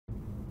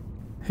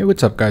Hey,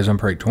 what's up guys, I'm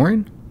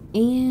Praetorian.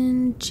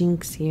 And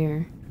Jinx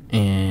here.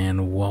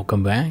 And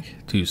welcome back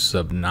to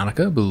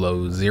Subnautica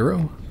Below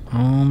Zero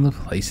on the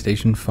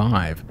PlayStation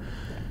 5.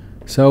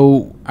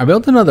 So, I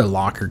built another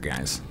locker,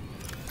 guys,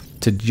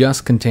 to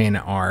just contain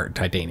our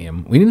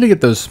titanium. We need to get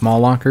those small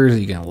lockers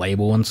that you can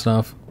label and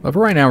stuff. But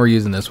for right now, we're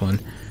using this one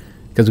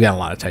because we got a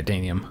lot of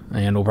titanium,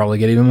 and we'll probably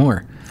get even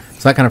more.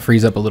 So that kind of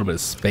frees up a little bit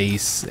of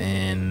space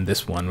in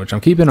this one, which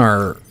I'm keeping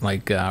our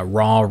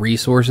raw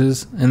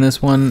resources in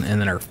this one, and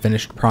then our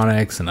finished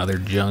products and other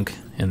junk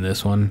in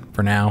this one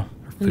for now,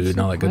 food and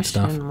all that good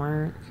stuff.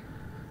 Mark.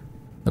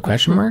 The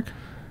question mark?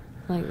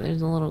 Like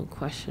there's a little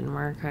question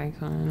mark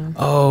icon.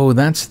 Oh,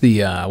 that's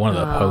the one of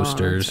the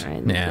posters. That's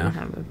right. They Yeah, don't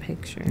have a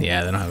picture.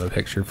 yeah, they don't have a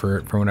picture for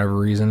it for whatever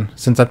reason.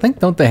 Since I think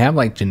don't they have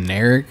like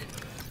generic?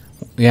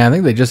 Yeah, I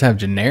think they just have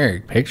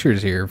generic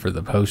pictures here for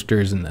the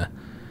posters and the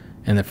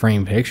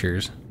frame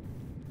pictures.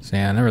 So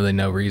yeah, not really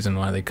no reason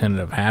why they couldn't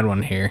have had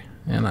one here.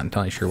 Yeah, I'm not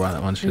entirely sure why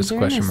that one's just a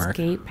question mark. Is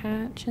there an escape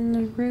hatch in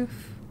the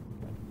roof?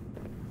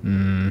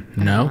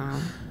 No.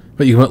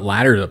 But you can put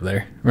ladders up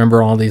there.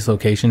 Remember all these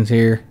locations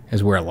here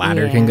is where a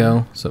ladder can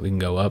go, so we can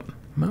go up.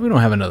 But we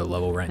don't have another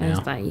level right now. I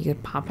just thought you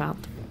could pop out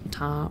the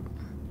top.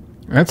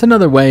 That's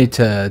another way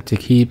to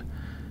keep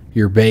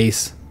your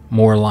base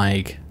more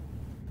like,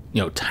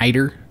 you know,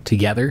 tighter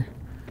together,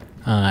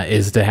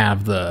 is to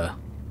have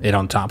it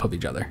on top of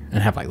each other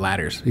and have like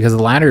ladders, because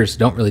the ladders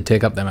don't really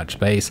take up that much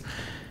space.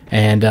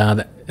 And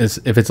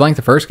if it's like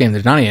the first game,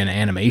 there's not even an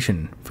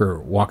animation for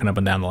walking up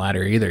and down the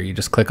ladder either. You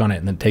just click on it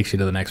and then it takes you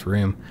to the next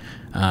room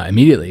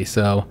immediately.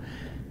 So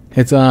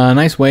it's a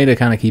nice way to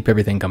kind of keep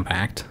everything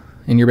compact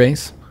in your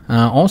base.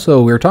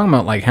 Also, we were talking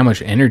about like how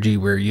much energy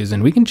we're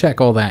using. We can check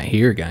all that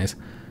here, guys.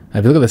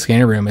 If you look at the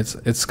scanner room,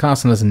 it's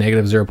costing us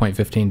negative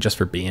 0.15 just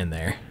for being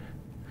there.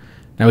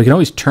 Now we can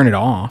always turn it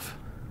off.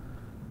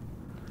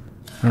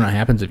 I don't know what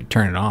happens if you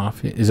turn it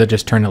off. Is that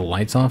just turn the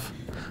lights off?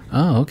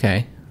 Oh,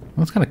 okay. Well,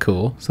 that's kind of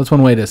cool. So that's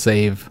one way to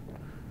save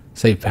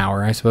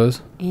power, I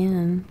suppose.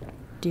 And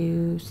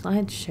do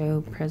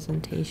slideshow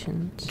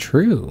presentations.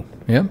 True.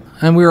 Yep.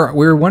 And we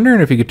were wondering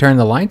if you could turn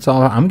the lights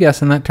off. I'm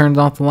guessing that turns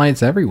off the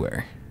lights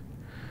everywhere.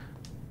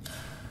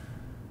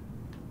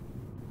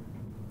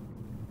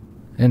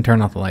 It didn't turn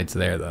off the lights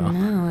there, though.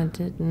 No, it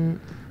didn't.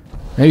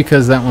 Maybe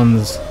because that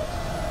one's...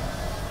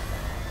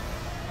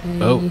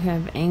 You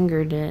have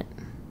angered it.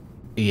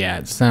 Yeah,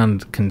 it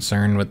sounds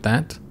concerned with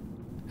that.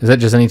 Is that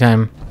just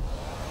anytime?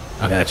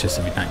 Okay, that's just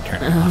every time you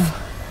turn it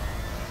off.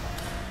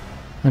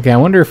 Okay, I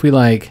wonder if we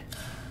like...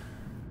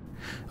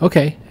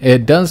 Okay,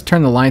 it does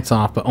turn the lights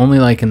off, but only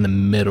like in the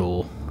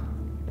middle.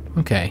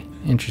 Okay,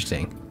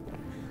 interesting.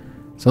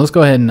 So let's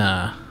go ahead and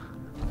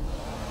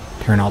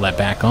turn all that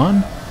back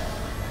on.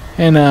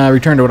 And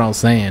return to what I was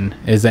saying,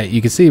 is that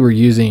you can see we're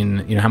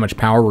using, you know, how much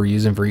power we're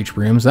using for each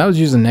room. So that was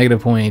using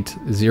negative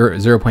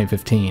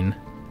 0.15.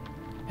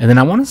 And then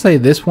I want to say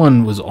this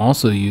one was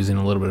also using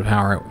a little bit of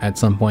power at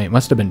some point. It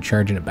must have been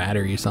charging a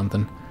battery or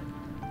something.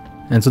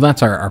 And so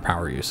that's our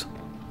power use.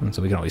 And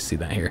so we can always see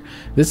that here.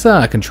 This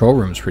control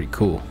room is pretty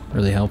cool.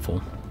 Really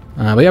helpful.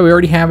 But yeah, we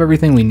already have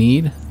everything we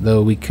need.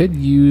 Though we could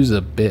use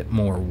a bit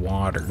more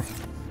water.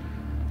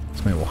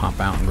 So maybe we'll hop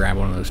out and grab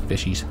one of those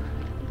fishies.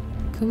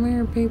 Come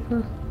here,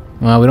 paper.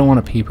 Well, we don't want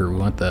a peeper. We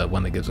want the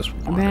one that gives us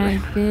water.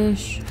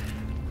 Bagfish.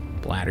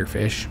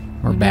 Bladderfish.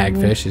 Or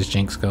bagfish, as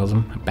Jinx calls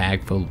them. A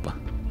bag full of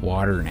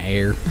water and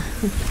air.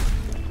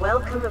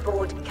 Welcome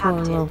aboard, Captain. Poor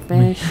little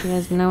fish. He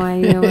has no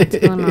idea what's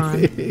going on.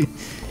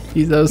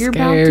 He's so You're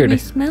scared. about to be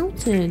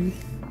smelted.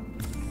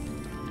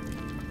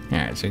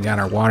 Alright, so we got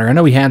our water. I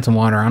know we had some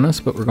water on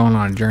us, but we're going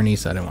on a journey,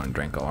 so I didn't want to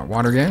drink all our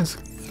water, guys.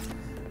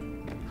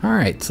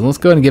 Alright, so let's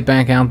go ahead and get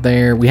back out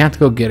there. We have to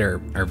go get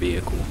our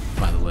vehicle,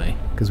 by the way,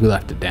 because we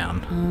left it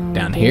down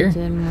here.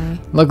 Didn't we?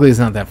 Luckily, it's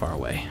not that far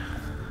away.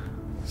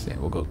 So yeah,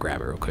 we'll go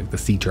grab it real quick, the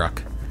sea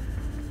truck.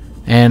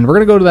 And we're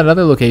going to go to that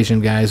other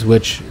location, guys,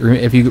 which,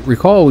 if you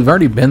recall, we've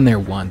already been there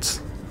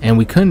once. And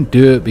we couldn't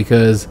do it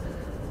because,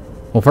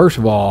 well, first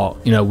of all,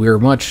 you know, we were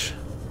much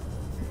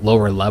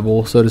lower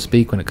level, so to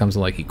speak, when it comes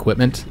to, like,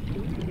 equipment.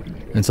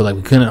 And so, like,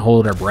 we couldn't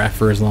hold our breath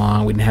for as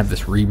long. We didn't have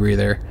this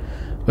rebreather.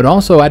 But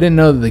also, I didn't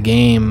know that the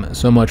game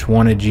so much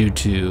wanted you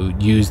to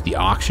use the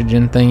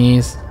oxygen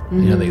thingies.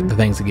 You know, the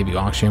things that give you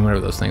oxygen,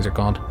 whatever those things are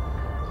called.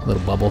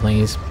 Little bubble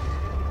thingies.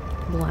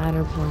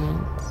 Bladder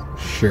plants.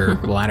 Sure,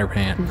 bladder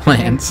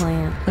plants.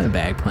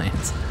 Bag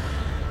plants.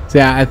 So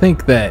yeah, I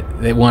think that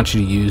they want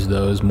you to use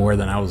those more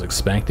than I was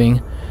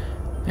expecting.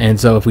 And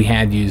so if we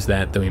had used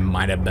that, then we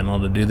might have been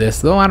able to do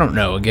this. Though I don't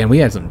know. Again, we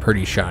had some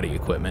pretty shoddy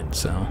equipment.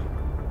 So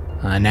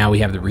now we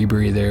have the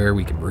rebreather.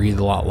 We can breathe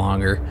a lot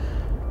longer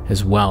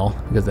as well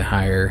because of the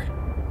higher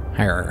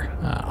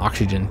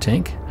oxygen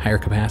tank, higher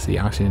capacity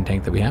oxygen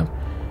tank that we have.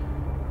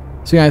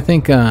 So yeah, I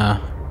think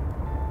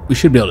we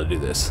should be able to do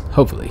this,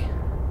 hopefully.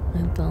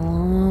 That's a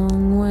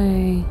long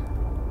way.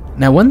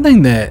 Now, one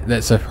thing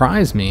that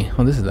surprised me,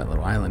 well, this is that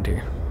little island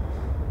here,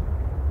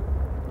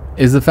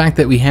 is the fact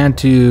that we had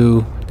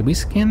to... Did we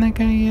scan that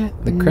guy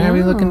yet? The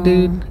crabby looking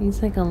dude?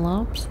 He's like a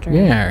lobster.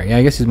 Yeah,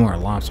 I guess he's more a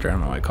lobster. I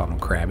don't know why I called him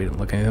crab. He didn't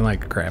look anything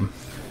like a crab.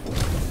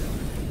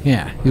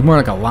 Yeah, he's more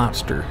like a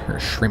lobster or a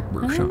shrimp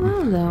or I don't something.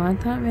 know though. I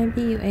thought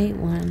maybe you ate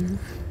one.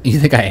 You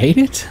think I ate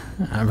it?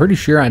 I'm pretty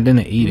sure I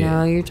didn't eat it.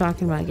 No, you're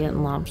talking about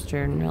getting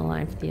lobster in real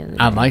life the other day.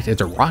 I'd like to,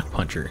 it's a rock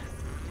puncher.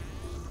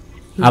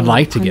 He I'd would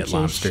like to punch get his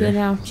lobster. Shit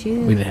out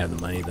you. We didn't have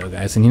the money though,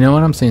 guys. And you know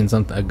what? I'm seeing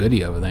something, a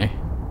goodie over there.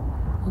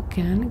 What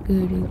kind of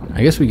goodie?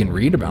 I guess we can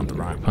read about the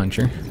rock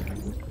puncher.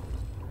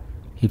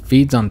 He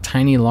feeds on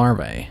tiny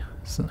larvae.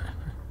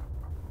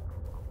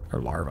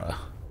 Or larva.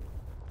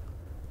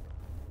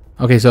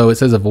 Okay, so it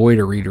says avoid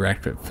or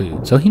redirect at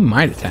food. So he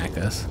might attack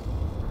us.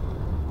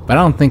 But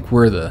I don't think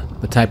we're the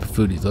type of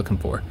food he's looking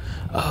for.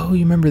 Oh, you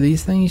remember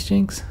these things,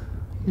 Jinx?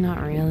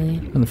 Not really.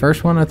 From the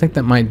first one, I think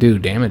that might do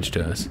damage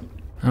to us.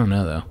 I don't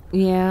know, though.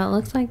 Yeah, it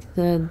looks like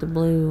the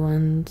blue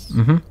ones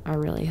are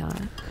really hot.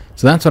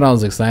 So that's what I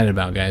was excited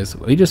about, guys.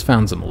 We just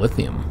found some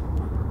lithium.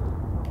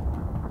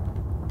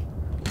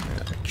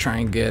 Try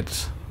and get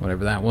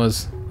whatever that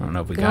was. I don't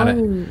know if we got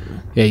it.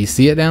 Yeah, you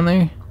see it down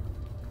there?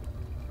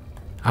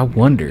 I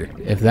wonder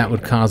if that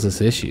would cause us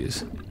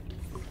issues.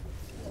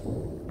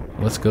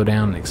 Let's go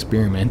down and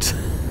experiment.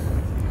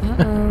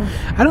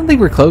 Uh-oh. I don't think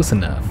we're close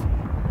enough.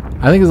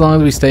 I think as long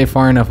as we stay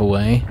far enough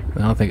away, I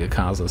don't think it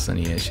causes us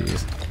any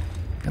issues.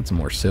 Got some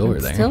more silver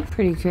It's there. still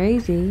pretty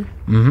crazy.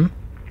 Mm-hmm.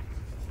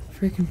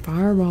 Freaking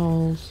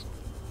fireballs.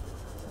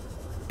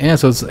 Yeah,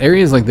 so it's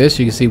areas like this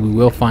you can see we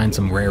will find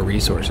some rare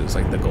resources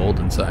like the gold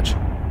and such.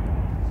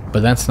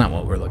 But that's not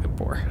what we're looking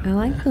for. I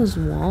like those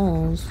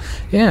walls.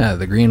 Yeah,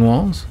 the green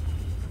walls.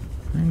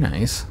 They're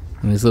nice.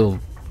 And these little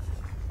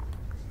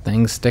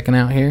things sticking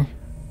out here.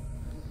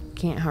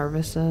 Can't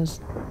harvest those.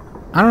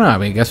 I don't know. I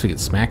mean, I guess we could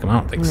smack them. I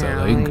don't think so. No,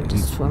 Though. you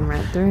just swim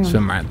right through 'em.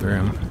 Swim right through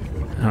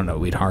them. I don't know.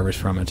 We'd harvest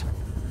from it.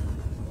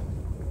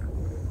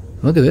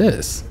 Look at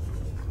this.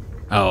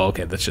 Oh,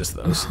 okay. That's just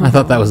those. I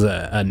thought that was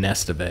a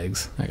nest of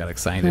eggs. I got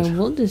excited. So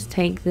we'll just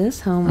take this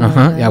home.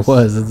 Yeah, it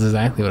was. That's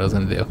exactly what I was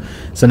going to do.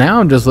 So now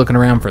I'm just looking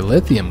around for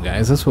lithium,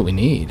 guys. That's what we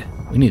need.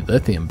 We need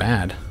lithium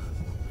bad.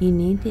 You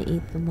need to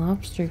eat the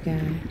lobster guy.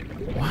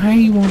 Why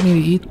you want me to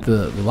eat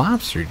the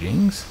lobster,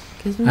 Jinx?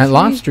 That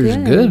Lobster's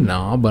good and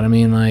all, but I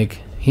mean, like,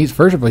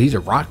 first of all, he's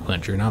a rock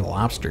puncher, not a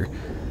lobster.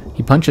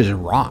 He punches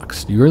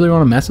rocks. Do you really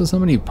want to mess with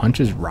somebody who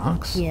punches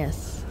rocks?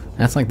 Yes.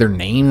 That's like their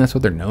name. That's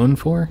what they're known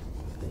for.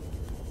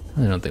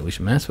 I don't think we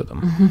should mess with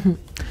them.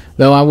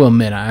 Though I will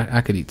admit,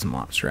 I could eat some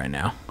lobster right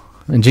now.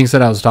 And Jinx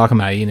said I was talking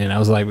about eating it, and I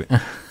was like,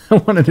 I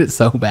wanted it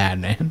so bad,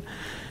 man.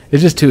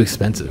 It's just too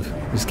expensive.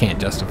 Just can't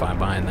justify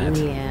buying that.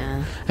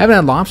 Yeah. I haven't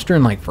had lobster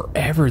in like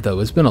forever, though.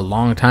 It's been a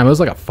long time. It was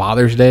like a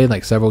Father's Day,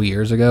 like several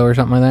years ago or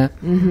something like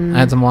that. I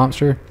had some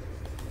lobster.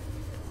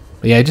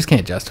 But yeah, I just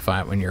can't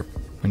justify it when you're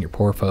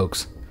poor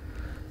folks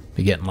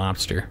be getting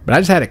lobster. But I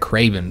just had a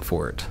craving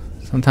for it.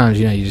 Sometimes,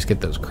 you know, you just get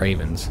those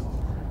cravings.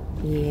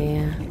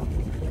 Yeah.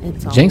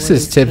 It's Jinx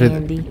is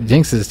candy.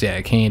 Jinx is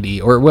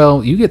candy, or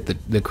well, you get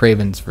the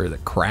cravings for the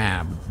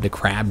crab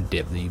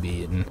dip that you be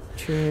eating.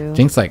 True.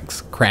 Jinx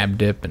likes crab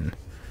dip and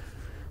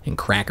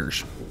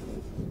crackers.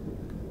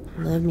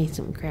 Love me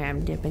some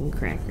crab dip and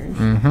crackers.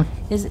 Mm-hmm.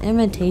 It's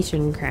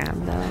imitation crab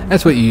though.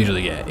 That's what you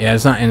usually get. Yeah,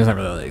 it's not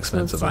really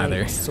expensive So it's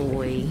either. like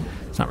soy.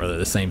 It's not really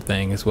the same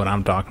thing as what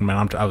I'm talking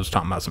about. I was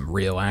talking about some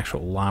real,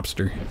 actual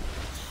lobster.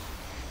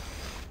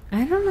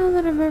 I don't know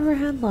that I've ever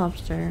had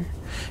lobster.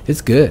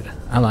 It's good.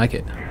 I like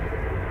it.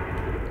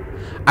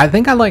 I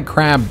think I like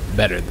crab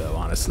better, though,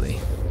 honestly.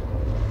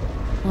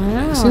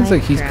 Well, It seems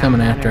like he's coming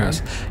after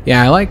us.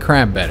 Yeah, I like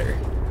crab better.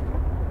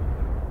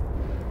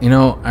 You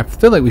know, I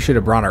feel like we should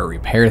have brought our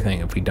repair thing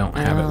if we don't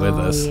have it with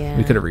us. Yeah.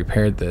 We could have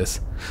repaired this.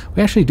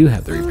 We actually do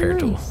have the repair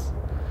tool.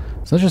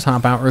 So let's just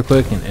hop out real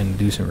quick and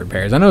do some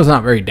repairs. I know it's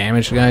not very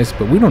damaged, guys,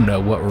 but we don't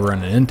know what we're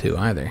running into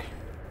either.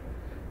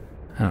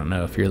 I don't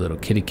know if your little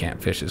kitty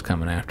cat fish is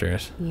coming after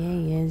us. Yeah,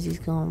 he is. He's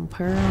going to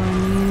purr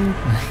on you.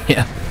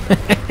 Yeah.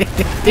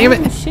 Damn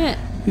Oh, it. shit.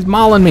 He's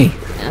mauling me.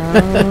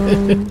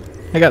 Oh.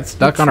 I got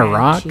stuck on a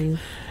rock. You.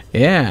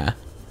 Yeah.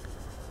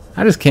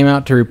 I just came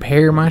out to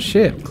repair my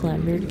ship.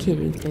 Clever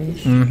kitty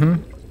fish.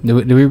 Mm-hmm.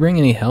 Did we bring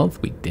any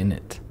health? We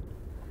didn't.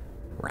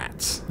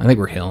 Rats. I think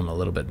we're healing a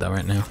little bit, though,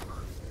 right now.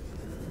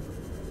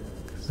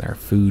 Because our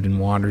food and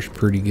water's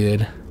pretty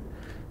good.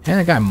 And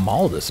that guy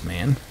mauled us,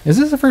 man. Is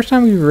this the first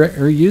time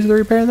we've used the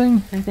repair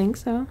thing? I think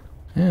so.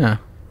 Yeah.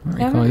 I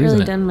haven't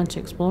really done much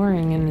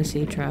exploring in the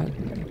sea truck.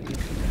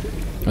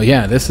 Oh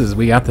yeah,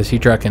 we got the sea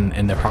truck,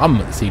 and the problem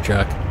with the sea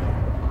truck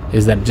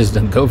is that it just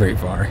doesn't go very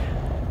far.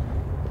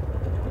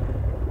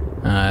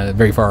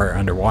 Very far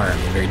underwater, I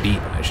mean very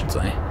deep, I should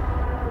say.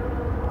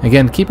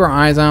 Again, keep our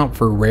eyes out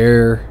for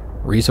rare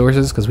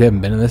resources, because we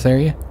haven't been in this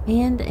area.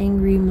 And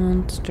angry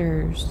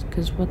monsters,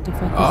 because what the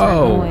fuck is that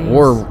Oh, noise?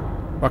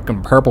 or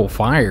fucking purple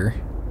fire.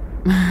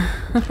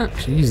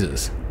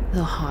 Jesus.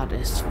 The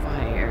hottest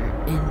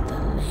fire in the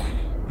land.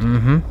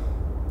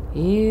 Mm-hmm.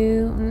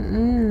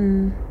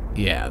 Ew,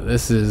 Yeah,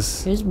 this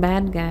is There's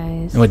bad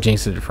guys. what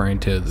Jinx is referring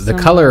to. The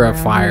Somewhere color of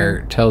around fire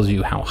here. tells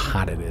you how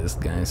hot it is,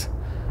 guys.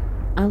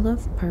 I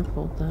love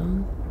purple,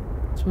 though.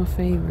 It's my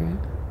favorite.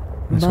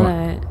 That's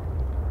but,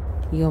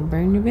 you gonna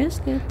burn your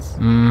biscuits.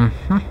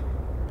 Mm-hmm.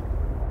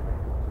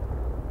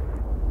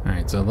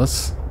 so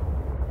let's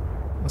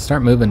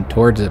start moving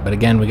towards it. But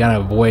again, we gotta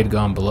avoid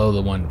going below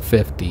the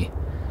 150.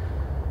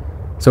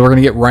 So we're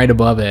gonna get right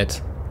above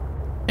it.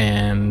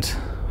 And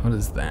what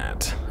is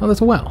that? Oh,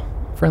 that's a well.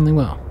 Friendly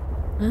well.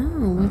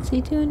 Oh, what's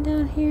he doing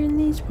down here in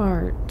these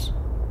parts?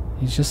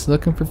 He's just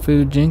looking for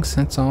food, Jinx,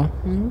 that's all.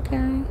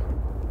 Okay.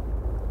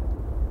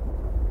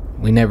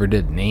 We never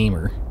did name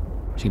her.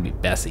 She could be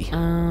Bessie.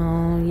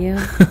 Oh,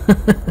 yeah.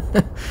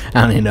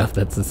 I don't even know if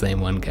that's the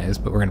same one, guys,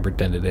 but we're going to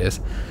pretend it is.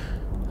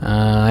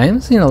 I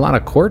haven't seen a lot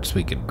of quartz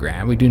we could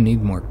grab. We do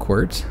need more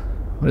quartz.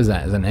 What is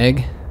that? Is it an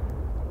egg?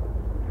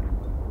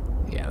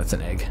 Yeah, that's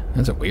an egg.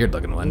 That's a weird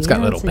looking one. It's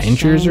got little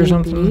pinchers or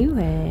something. Blue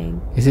egg.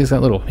 You see it's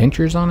got little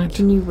pinchers on it?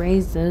 Can you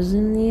raise those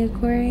in the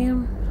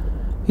aquarium?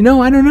 You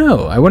know, I don't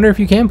know. I wonder if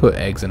you can put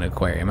eggs in an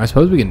aquarium. I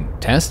suppose we can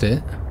test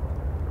it.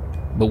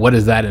 But what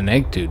is that an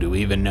egg to? Do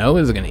we even know?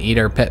 Is it going to eat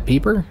our pet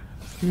peeper?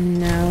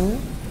 No.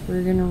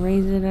 We're going to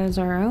raise it as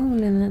our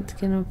own, and it's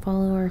going to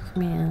follow our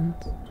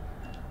commands.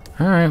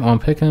 Alright, well, I'm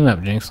picking it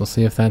up, Jinx. We'll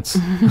see if that's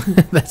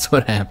that's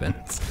what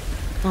happens.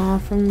 Oh,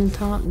 from the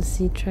top, the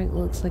sea truck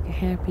looks like a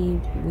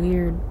happy,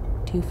 weird,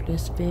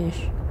 toothless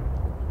fish.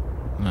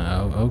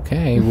 Oh,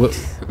 okay. Well,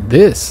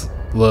 this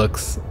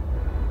looks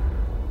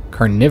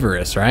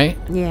carnivorous, right?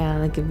 Yeah,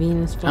 like a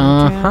Venus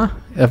flytrap.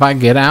 If I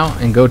get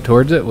out and go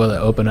towards it, will it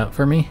open up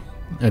for me?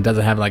 It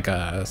doesn't have like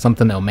a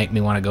something that'll make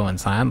me want to go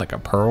inside, like a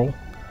pearl.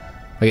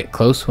 If I get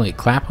close, will it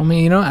clap on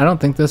me? You know, I don't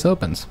think this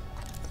opens.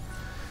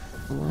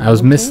 Well, I was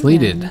okay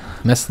misled.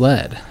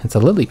 then. It's a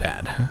lily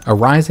pad, a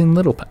rising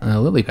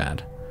lily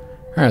pad.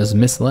 I was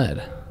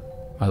misled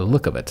by the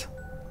look of it.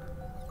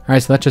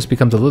 Alright, so that just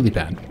becomes a lily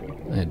pad.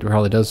 It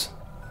probably does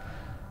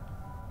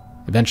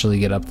eventually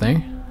get up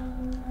there.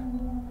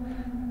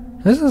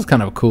 This is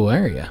kind of a cool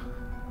area.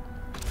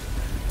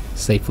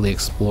 Safely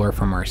explore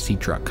from our sea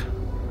truck.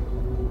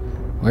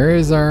 Where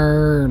is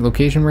our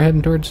location we're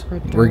heading towards?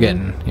 We're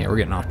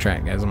getting off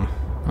track, guys. I'm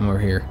over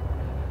here.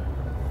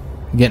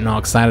 Getting all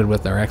excited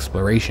with our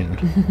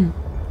exploration.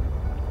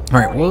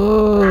 Alright,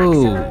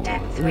 whoa!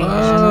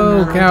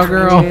 Whoa,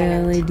 cowgirl!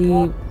 Really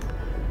deep.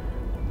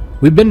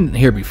 We've been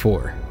here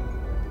before.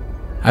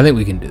 I think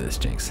we can do this,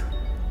 Jinx.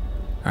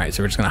 Alright,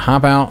 so we're just gonna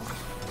hop out,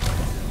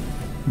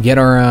 get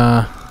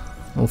our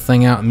little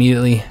thing out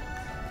immediately,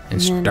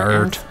 and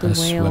start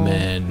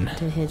swimming.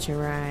 To hitch a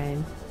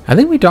ride. I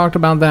think we talked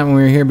about that when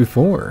we were here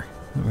before.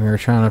 We were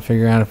trying to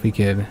figure out if he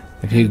could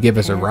give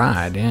us a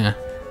ride, yeah.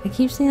 I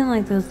keep seeing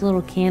like those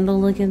little candle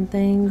looking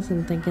things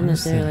and thinking that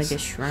they're like a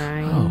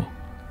shrine. Oh,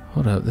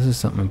 hold up, this is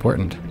something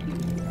important.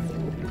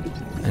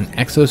 An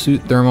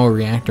exosuit thermal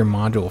reactor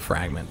module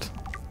fragment.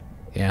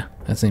 Yeah,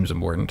 that seems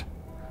important.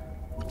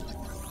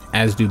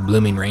 As do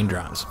blooming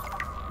raindrops.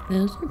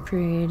 Those are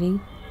pretty.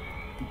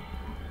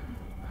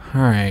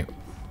 Alright,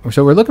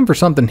 so we're looking for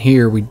something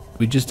here, we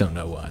just don't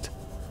know what.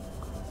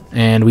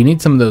 And we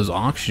need some of those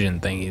oxygen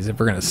thingies if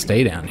we're going to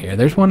stay down here.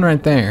 There's one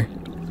right there.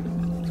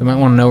 So I might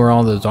want to know where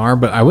all those are,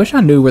 but I wish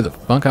I knew where the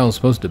fuck I was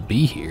supposed to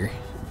be here.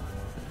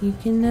 You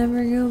can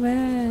never go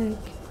back.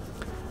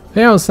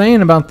 Yeah, I was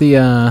saying about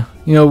the,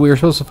 you know, we were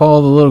supposed to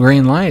follow the little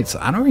green lights.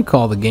 I don't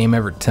recall the game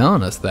ever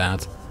telling us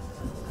that.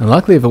 And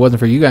luckily, if it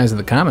wasn't for you guys in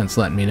the comments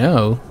letting me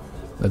know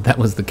that that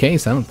was the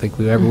case, I don't think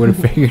we ever would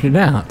have figured it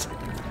out.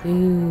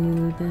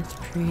 Ooh, that's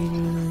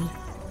pretty.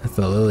 That's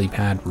the lily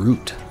pad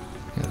root.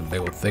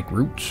 Big old thick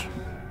roots.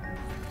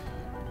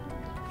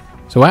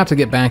 So we'll have to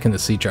get back in the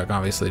sea truck,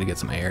 obviously, to get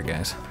some air,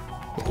 guys.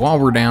 But while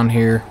we're down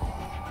here,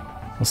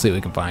 we'll see what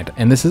we can find.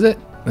 And this is it.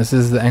 This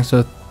is the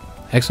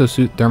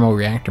exosuit thermal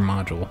reactor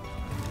module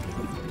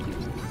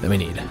that we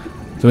need.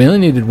 So we only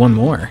needed one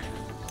more.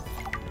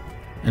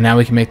 And now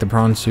we can make the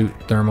prawn suit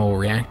thermal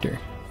reactor.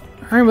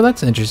 Alright, well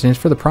that's interesting. It's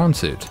for the prawn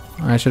suit.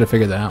 I should have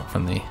figured that out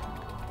from the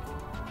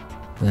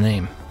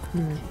name.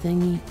 The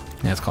thingy.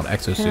 Yeah, it's called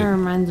exosuit. Kind of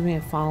reminds me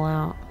of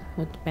Fallout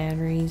with the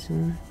batteries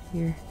and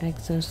your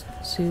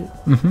exosuit.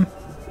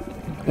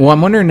 Well,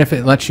 I'm wondering if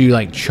it lets you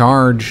like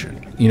charge,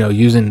 you know,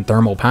 using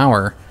thermal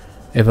power.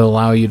 If it'll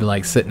allow you to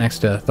like sit next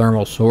to a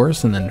thermal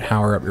source and then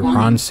power up your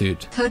prawn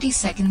suit. 30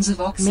 seconds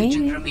of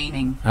oxygen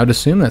remaining. I would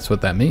assume that's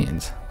what that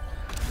means.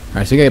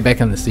 Alright, so you gotta get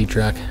back on the sea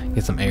truck,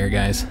 get some air,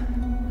 guys.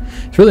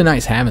 It's really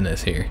nice having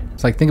this here.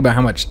 It's like, think about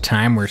how much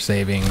time we're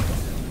saving,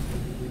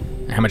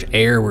 and how much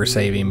air we're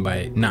saving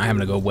by not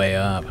having to go way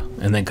up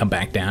and then come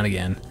back down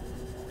again.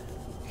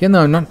 Again,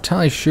 though, I'm not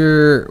entirely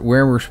sure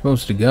where we're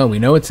supposed to go. We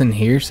know it's in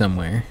here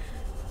somewhere.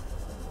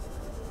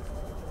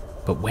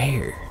 But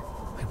where?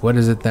 Like, what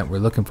is it that we're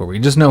looking for? We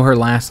just know her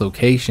last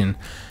location.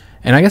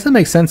 And I guess it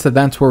makes sense that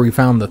that's where we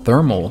found the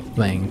thermal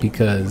thing,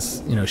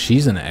 because, you know,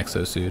 she's in an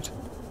exosuit.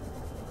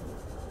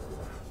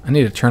 I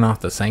need to turn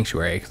off the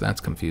sanctuary, because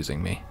that's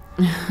confusing me.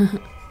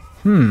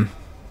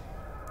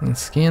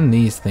 Let's scan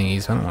these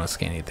thingies. I don't want to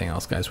scan anything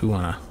else, guys. We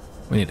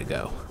need to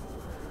go.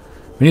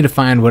 We need to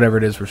find whatever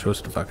it is we're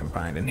supposed to fucking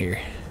find in here.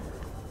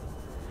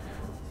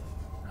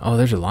 Oh,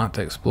 there's a lot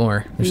to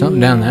explore. There's something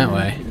down that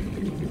way.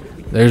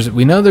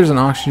 We know there's an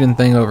oxygen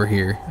thing over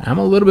here. I'm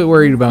a little bit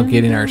worried about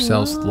getting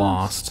ourselves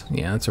lost.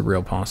 Yeah, that's a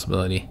real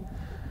possibility.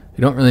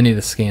 We don't really need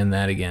to scan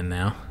that again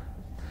now.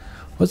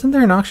 Wasn't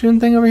there an oxygen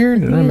thing over here?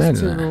 Did I It's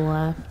imagine to the that?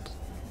 left.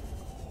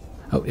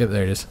 Oh, yep,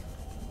 there it is.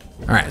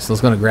 Alright, so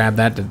let's go to grab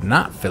that to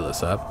not fill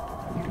us up.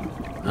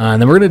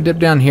 And then we're going to dip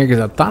down here because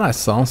I thought I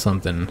saw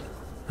something.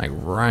 Like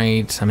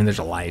right... I mean, there's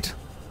a light.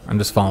 I'm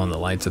just following the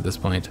lights at this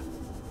point.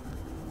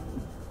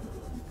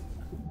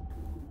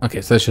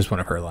 Okay, so that's just one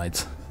of her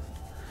lights.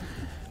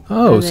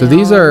 Oh, Are so they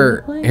these all over are...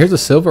 the place? Here's a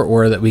silver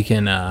ore that we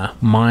can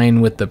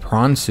mine with the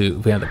prawn suit.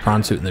 If we have the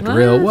prawn suit and the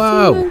drill.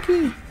 Ah, Whoa!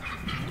 monkey.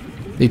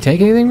 Did he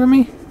take anything from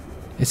me?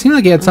 It seemed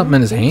like he had something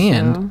in his think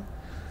hand. so.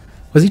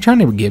 Was he trying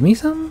to give me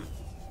something?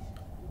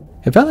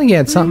 It felt like he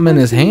had something in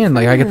his hand,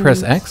 like I could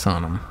press X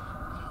on him.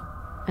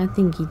 I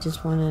think he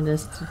just wanted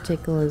us to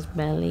tickle his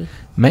belly.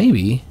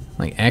 Maybe.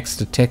 Like X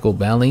to tickle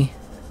belly.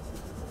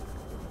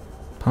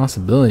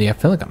 Possibility. I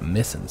feel like I'm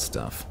missing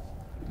stuff.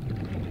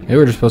 Maybe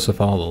we're just supposed to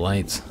follow the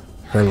lights.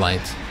 Her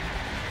lights.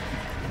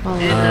 Follow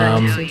the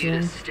Tell you to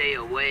oxygen. stay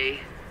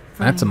away.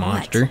 That's a From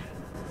monster.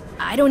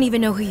 what? I don't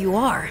even know who you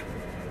are.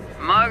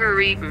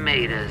 Marguerite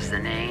Maida's the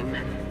name.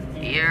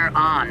 You're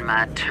on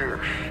my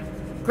turf.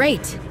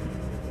 Great.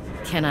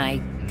 Can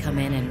I come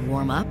in and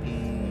warm up?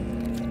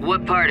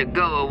 What part of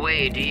go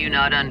away do you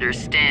not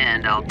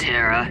understand,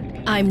 Altera?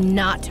 I'm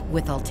not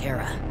with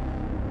Altera.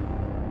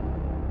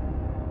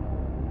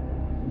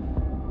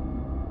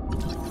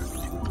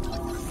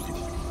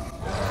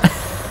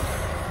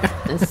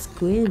 A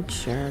squid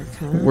shark,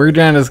 huh? We're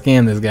trying to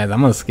scan this, guys. I'm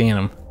gonna scan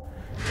him.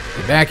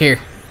 Get back here.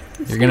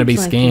 You're gonna be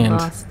Seems like he scanned.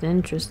 lost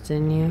interest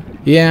in you.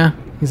 Yeah.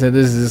 He said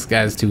this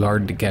guy's too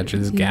hard to catch,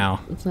 this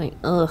gal. It's like,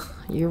 ugh,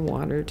 your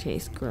water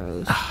tastes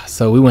gross.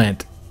 So we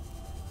went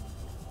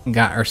and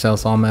got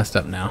ourselves all messed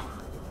up now.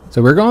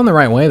 So we're going the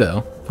right way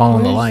though,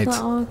 following the Where's lights.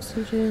 the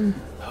oxygen?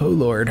 Oh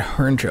lord,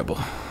 we're in trouble.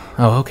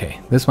 Oh, okay.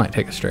 This might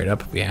take us straight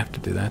up if we have to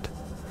do that.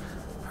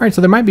 Alright,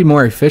 so there might be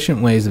more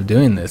efficient ways of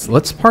doing this.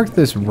 Let's park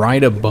this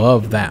right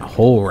above that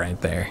hole right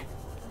there.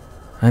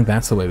 I think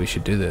that's the way we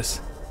should do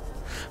this.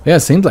 But yeah,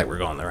 it seems like we're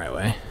going the right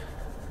way.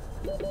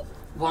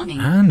 Warning.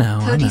 I know,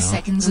 30 I know.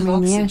 seconds I of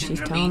mean, yeah, oxygen she's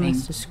telling remaining.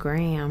 us to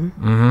scram.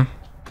 Mm-hmm.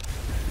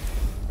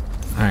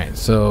 Alright,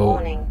 so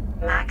Warning.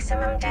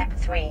 Maximum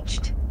depth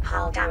reached.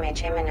 Hull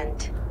damage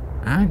imminent.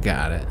 I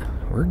got it.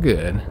 We're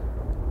good.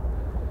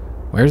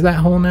 Where's that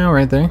hole now?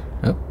 Right there?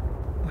 Oh.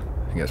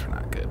 I guess we're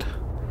not good.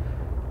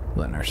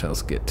 Letting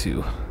ourselves get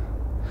to...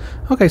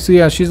 Okay, so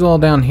yeah, she's all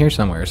down here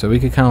somewhere. So we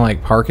could kind of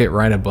like park it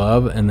right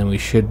above, and then we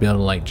should be able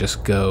to like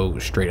just go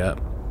straight up.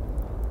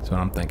 That's what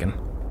I'm thinking.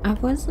 I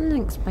wasn't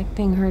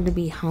expecting her to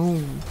be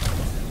home.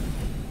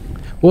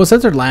 Well, it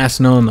says her last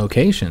known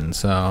location,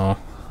 so...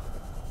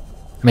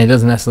 I mean, it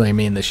doesn't necessarily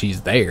mean that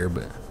she's there,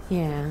 but...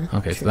 Yeah.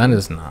 Okay, so that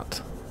is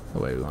not the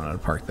way we wanted to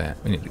park that.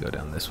 We need to go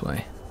down this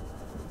way.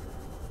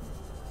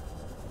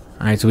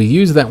 Alright, so we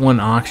use that one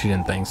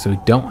oxygen thing, so we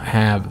don't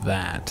have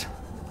that.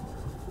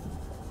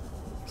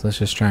 So let's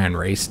just try and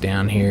race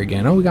down here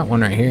again. Oh, we got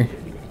one right here.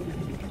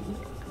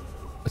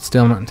 But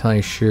still, I'm not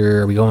entirely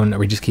sure. Are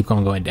we just keep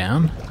going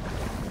down?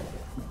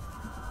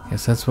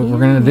 Guess that's what we're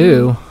gonna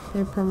do.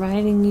 They're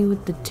providing you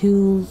with the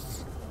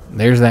tools.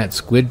 There's that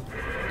squid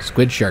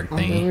shark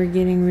Although thingy. we're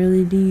getting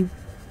really deep.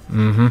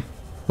 Mm-hmm.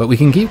 But we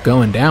can keep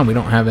going down. We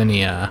don't have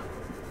any,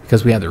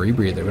 because we have the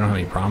rebreather, we don't have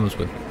any problems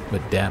with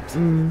depth.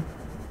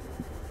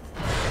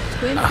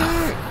 Squid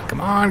shark!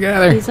 Come on, get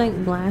out of there. He's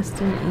like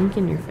blasting ink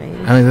in your face.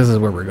 I think this is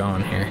where we're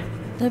going here.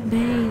 The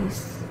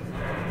base.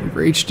 We've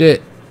reached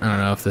it. I don't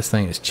know if this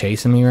thing is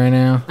chasing me right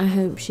now. I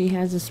hope she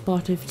has a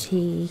spot of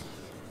tea.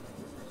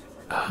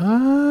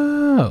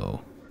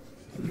 Oh.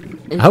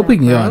 Is I hope we that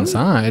can go broke?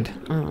 inside.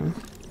 Oh.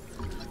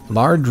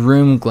 Large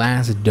room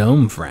glass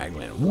dome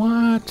fragment.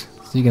 What?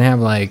 So you can have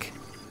like...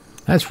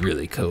 That's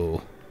really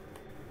cool.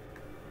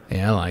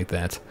 Yeah, I like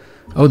that.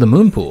 Oh, the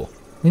moon pool.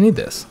 We need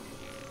this.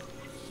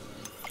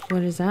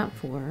 What is that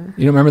for?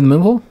 You don't remember the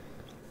moon pool?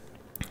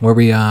 Where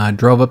we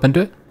drove up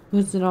into it?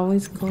 Was it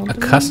always called A the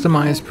moon?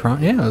 customized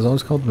prawn... Yeah, it was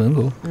always called the moon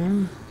pool.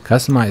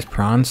 Customized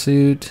prawn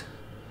suit.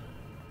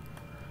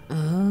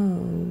 Oh,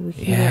 we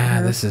can get Yeah,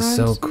 her this is prawn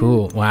so suit?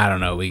 cool. Well, I don't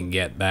know. We can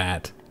get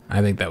that.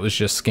 I think that was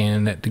just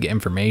scanning it to get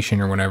information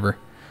or whatever.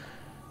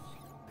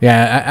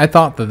 Yeah, I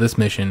thought that this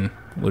mission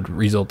would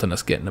result in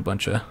us getting a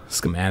bunch of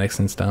schematics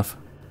and stuff.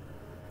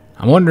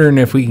 I'm wondering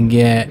if we can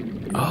get...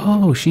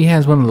 Oh, she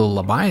has one of the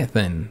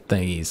Leviathan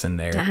thingies in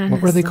there.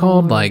 What were they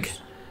called? Like,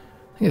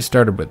 I think it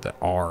started with the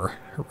R.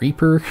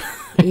 Reaper?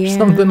 Or Yeah,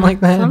 something like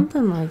that.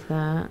 Something like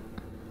that.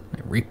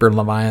 Like Reaper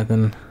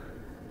Leviathan.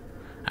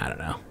 I don't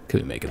know.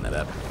 Could be making that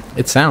up.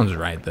 It sounds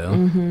right, though.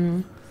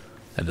 Mm-hmm.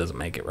 That doesn't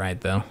make it right,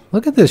 though.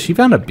 Look at this. She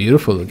found a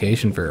beautiful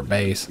location for her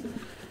base.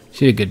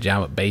 She did a good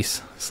job at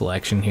base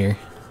selection here.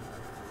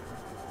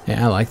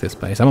 Yeah, I like this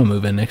base. I'm going to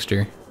move in next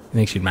year. You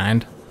think she'd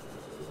mind?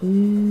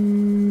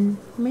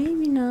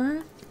 Maybe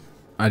not.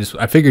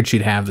 I figured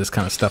she'd have this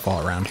kind of stuff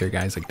all around here,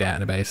 guys, like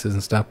databases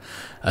and stuff.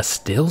 A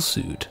still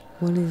suit.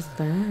 What is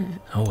that?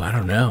 Oh, I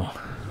don't know.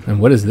 And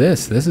what is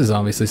this? This is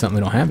obviously something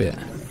we don't have yet.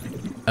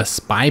 A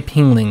spy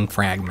pingling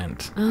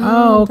fragment.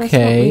 Oh, okay. that's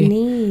what we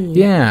need.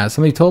 Yeah,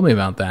 somebody told me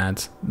about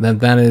that.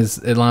 That is,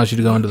 it allows you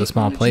to go into the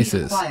small Energy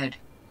places. acquired.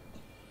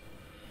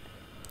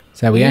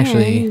 So we And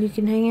actually, you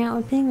can hang out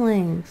with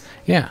pinglings.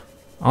 yeah.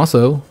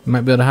 Also, you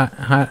might be able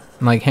to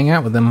like hang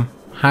out with them,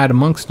 hide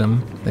amongst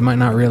them. They might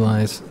not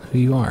realize who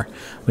you are.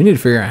 We need to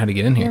figure out how to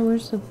get in Yeah, here.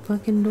 where's the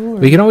fucking door?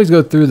 We can always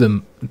go through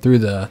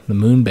the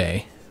moon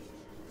bay.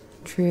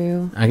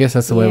 True. I guess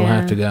that's the way we'll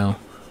have Yeah. to go.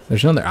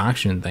 There's another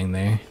auction thing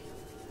there.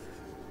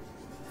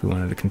 If we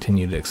wanted to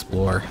continue to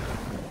explore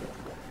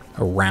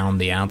around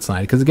the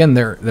outside, because again,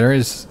 there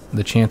is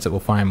the chance that we'll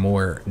find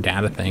more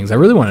data things. I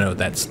really want to know what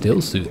that still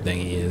suit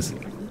thing is.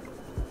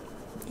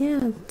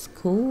 Yeah, it's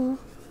cool.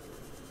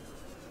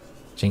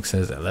 Jinx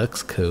says it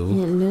looks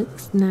cool. It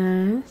looks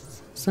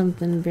nice.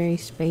 Something very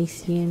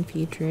spacey and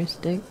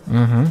futuristic.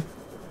 Mm-hmm.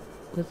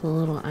 With a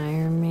little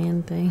Iron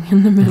Man thing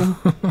in the middle.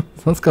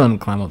 So let's go and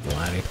climb up the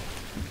ladder.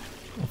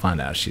 We'll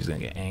find out if she's gonna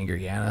get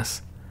angry at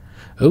us.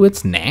 Oh,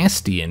 it's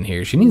nasty in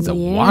here. She needs to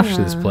wash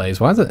this Yeah. place.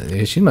 Why is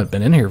it? She must have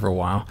been in here for a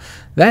while.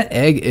 That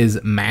egg is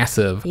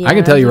massive. Yeah, I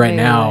can tell you that's a right big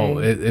now,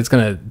 egg. it's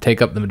gonna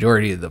take up the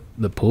majority of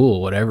the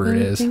pool, whatever it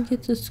I is. think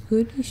it's a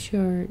Scooty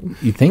shirt.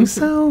 You think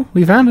so?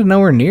 We found it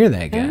nowhere near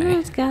that I don't know, guy.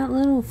 it's got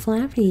little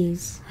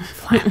flappies.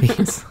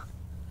 Flappies.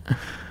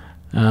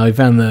 We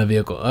found the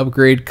vehicle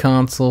upgrade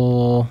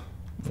console,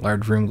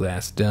 large room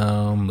glass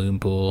dome, moon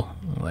pool,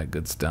 all that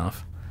good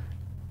stuff.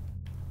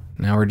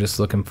 Now we're just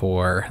looking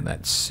for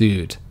that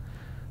suit.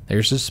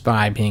 There's the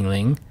spy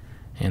pingling,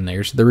 and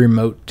there's the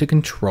remote to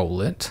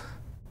control it.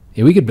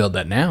 Yeah, we could build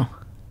that now.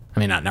 I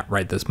mean, not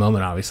right this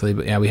moment, obviously,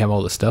 but yeah, we have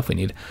all the stuff we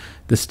need.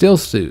 The still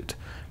suit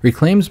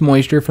reclaims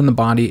moisture from the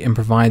body and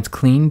provides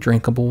clean,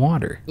 drinkable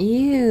water.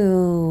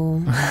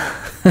 Ew.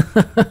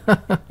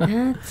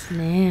 That's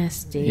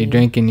nasty. You're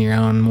drinking your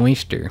own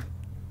moisture.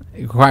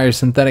 It requires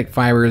synthetic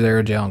fibers,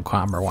 aerogel, and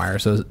copper wire,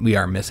 so we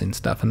are missing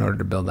stuff in order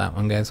to build that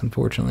one, guys,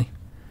 unfortunately.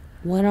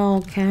 What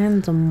all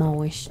kinds of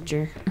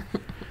moisture?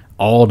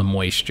 All the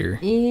moisture.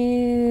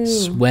 Ew.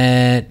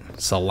 Sweat,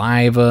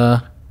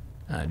 saliva,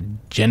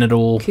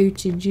 genital,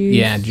 Coochie juice.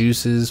 yeah,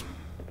 juices.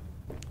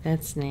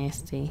 That's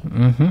nasty.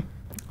 Mm-hmm.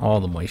 All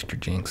the moisture,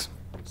 Jinx.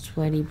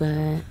 Sweaty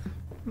butt.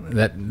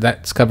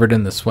 That's covered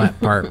in the sweat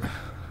part.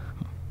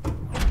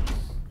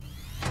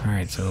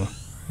 Alright, so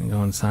we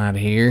go inside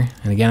here.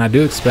 And again, I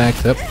do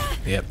expect... Oh,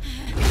 yep.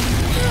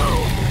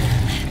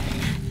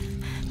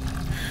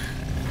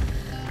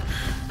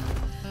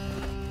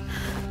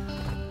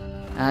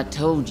 I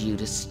told you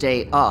to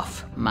stay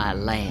off my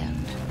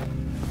land.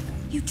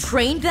 You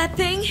trained that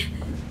thing?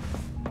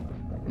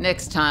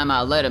 Next time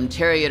I'll let him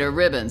tear you to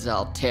ribbons,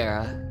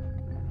 Altera.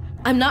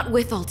 I'm not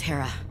with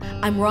Altera.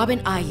 I'm Robin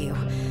Ayu.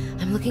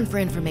 I'm looking for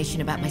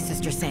information about my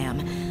sister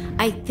Sam.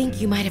 I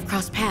think you might have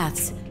crossed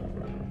paths.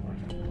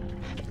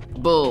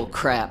 Bull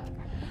crap.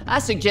 I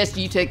suggest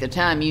you take the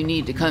time you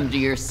need to come to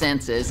your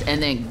senses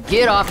and then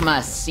get off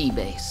my sea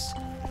base.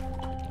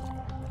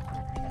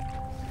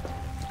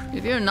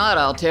 If you're not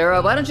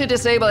Altera, why don't you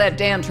disable that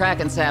damn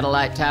tracking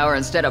satellite tower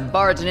instead of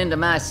barging into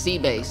my sea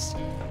base?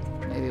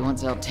 Maybe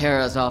once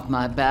Altera's off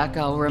my back,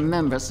 I'll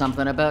remember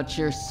something about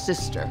your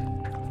sister.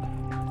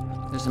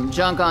 There's some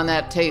junk on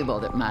that table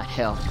that might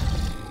help.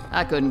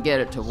 I couldn't get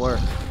it to work.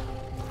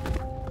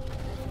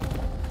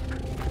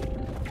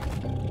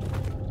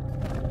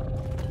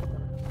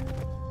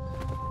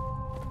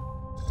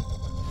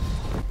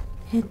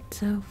 It's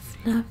so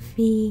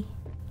fluffy.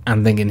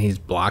 I'm thinking he's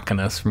blocking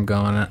us from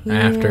going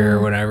after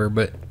or whatever,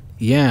 but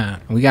yeah,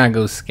 we gotta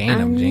go scan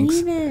him,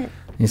 Jinx. Need it.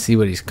 You see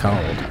what he's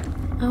called.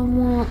 I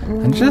want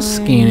one. I'm just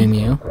scanning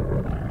you.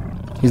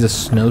 He's a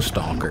snow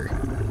stalker.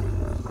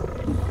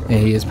 Yeah,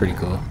 he is pretty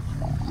cool.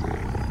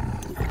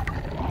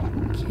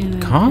 Can I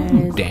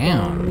Calm guys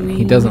down. follow me?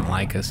 He doesn't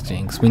like us,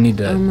 Jinx. We need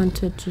I'm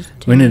to gonna touch his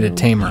we need to tail.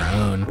 tame our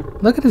own.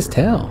 Look at his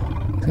tail.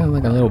 He's got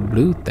like a little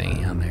blue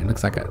thing on there. It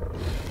looks like a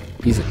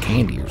piece of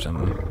candy or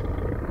something.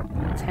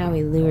 That's how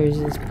he lures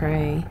his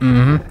prey.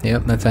 Mm-hmm.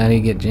 Yep, that's how you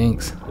get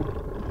Jinx.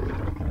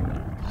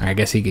 I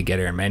guess he could get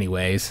her in many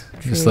ways.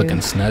 Just True. looking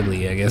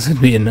snuggly, I guess,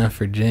 would be enough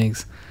for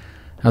Jinx.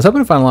 I was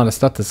hoping to find a lot of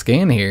stuff to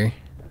scan here.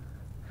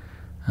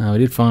 We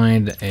did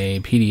find a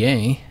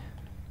PDA.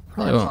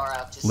 Probably Far out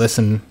won't to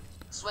listen.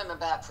 Swimming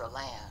back for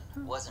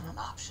land wasn't an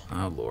option.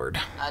 Oh, Lord.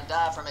 I'd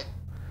die from it.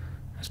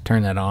 Let's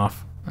turn that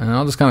off. And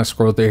I'll just kind of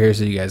scroll through here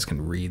so you guys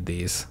can read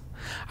these.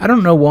 I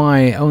don't know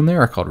why. Oh, and they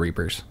are called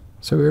Reapers.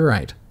 So we were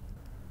right.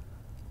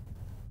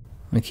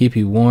 They keep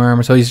you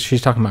warm. So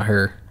she's talking about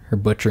her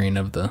butchering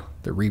of the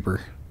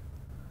Reaper.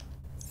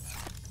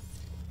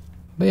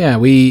 But yeah,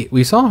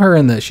 we saw her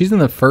in she's in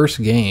the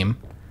first game.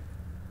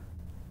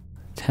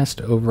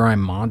 Test override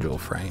module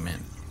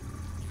fragment.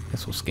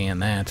 Guess we'll scan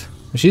that.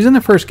 She's in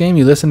the first game.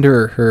 You listen to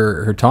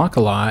her talk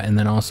a lot, and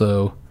then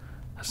also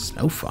a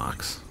snow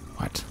fox.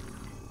 What?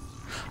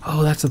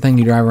 Oh, that's the thing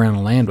you drive around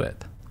the land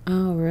with.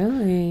 Oh,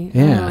 really?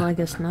 Yeah. Oh, like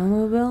a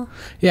snowmobile?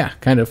 Yeah,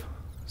 kind of.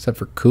 Except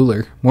for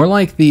cooler. More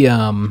like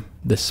the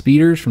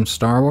speeders from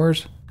Star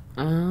Wars.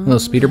 Oh.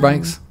 Those speeder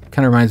bikes.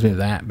 Kind of reminds me of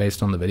that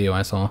based on the video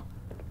I saw.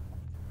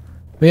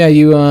 But yeah,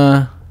 you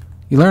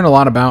learn a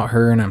lot about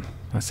her, and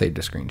I saved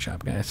a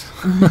screenshot, guys.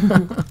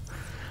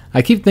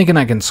 I keep thinking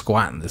I can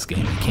squat in this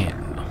game. I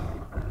can't.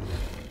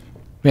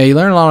 Yeah, you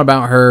learn a lot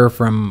about her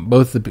from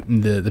both the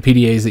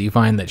PDAs that you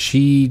find that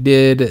she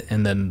did,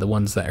 and then the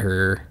ones that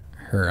her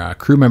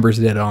crew members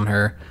did on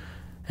her,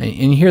 and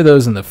you hear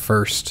those in the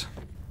first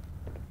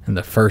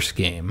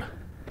game.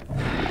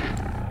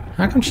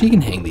 How come she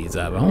can hang these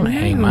up? I want to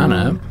hang mine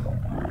up.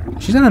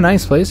 She's in a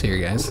nice place here,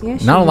 guys. Yeah,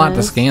 Not a lot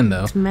to scan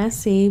though. It's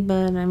messy,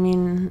 but I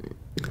mean,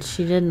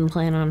 she didn't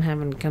plan on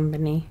having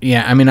company.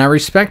 Yeah, I mean, I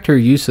respect her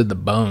use of the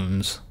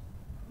bones.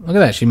 Look at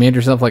that. She made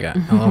herself like a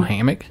little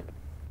hammock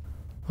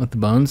with the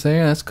bones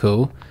there. That's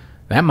cool.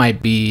 That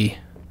might be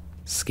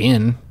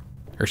skin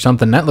or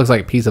something. That looks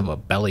like a piece of a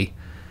belly.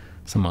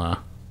 Some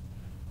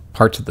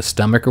parts of the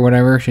stomach or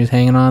whatever she's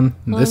hanging on.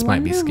 Well, this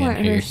might be I wonder skin what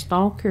here. her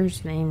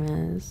stalker's name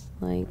is.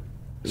 Like,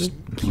 you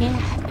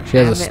can't. She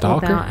has a have it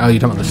stalker? without Oh, you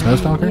talking about the having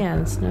snow stalker? Yeah,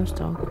 the snow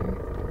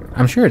stalker.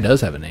 I'm sure it does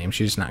have a name.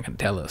 She's just not going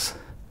to tell us.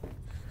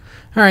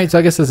 All right, so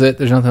I guess that's it.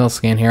 There's nothing else to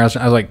scan here. I was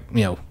like,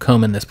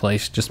 combing this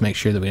place just to make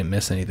sure that we didn't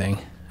miss anything.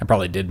 I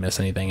probably did miss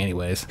anything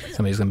anyways.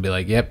 Somebody's going to be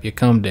like, yep, you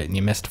combed it and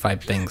you missed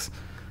 5 things.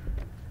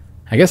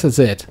 I guess that's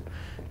it.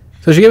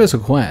 So she gave us a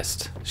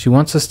quest. She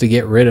wants us to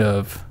get rid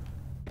of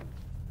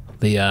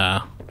the,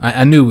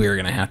 I knew we were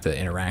going to have to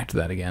interact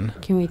with that again.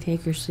 Can we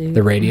take her suit?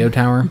 The radio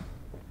tower?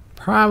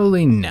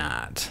 Probably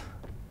not.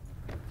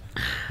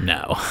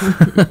 No.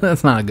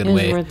 That's not a good It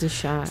was way. worth a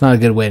shot. It's not a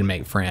good way to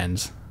make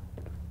friends.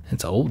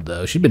 It's old,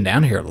 though. She'd been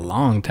down here a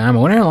long time. I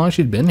wonder how long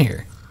she'd been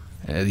here.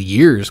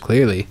 Years,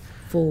 clearly.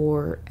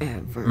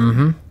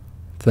 Forever.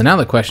 So now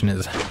the question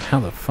is, how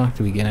the fuck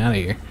do we get out of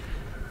here?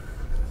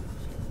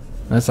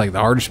 That's like the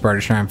hardest part,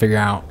 is trying to figure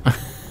out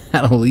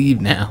how to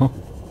leave now.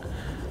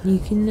 You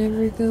can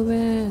never go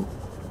back.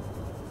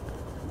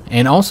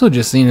 And also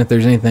just seeing if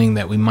there's anything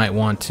that we might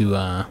want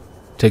to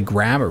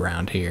grab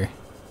around here.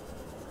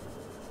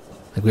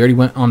 Like, we already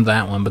went on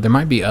that one, but there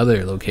might be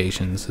other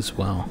locations as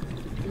well.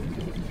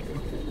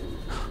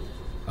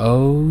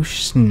 Oh,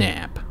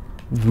 snap.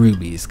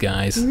 Rubies,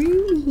 guys.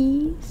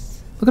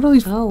 Rubies. Look at all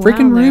these Oh,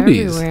 freaking wow, they're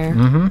rubies.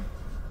 everywhere.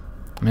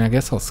 I mean, I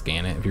guess I'll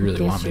scan it if you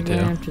really want me Guess you're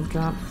gonna to. have to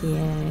drop the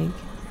egg.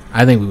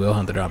 I think we will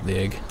have to drop the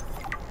egg.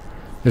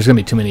 There's going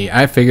to be too many.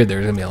 I figured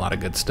there's going to be a lot of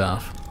good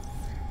stuff.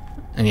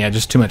 And yeah,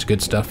 just too much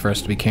good stuff for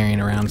us to be carrying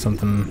around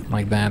something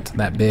like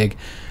that big.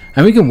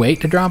 And we can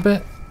wait to drop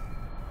it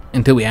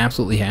until we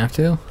absolutely have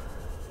to.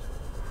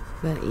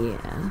 But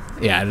yeah.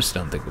 Yeah, I just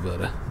don't think we'll be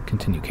able to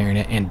continue carrying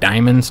it. And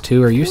diamonds,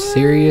 too. Are you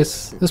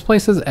serious? This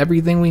place has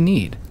everything we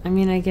need. I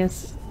mean, I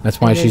guess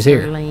That's why it she's is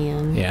here. her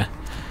land. Yeah.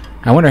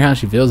 I wonder how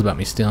she feels about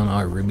me stealing all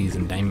her rubies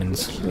and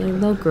diamonds.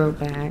 They'll grow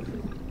back.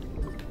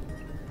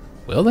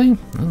 Will they? I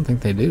don't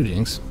think they do,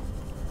 Jinx.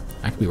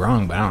 I could be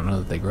wrong, but I don't know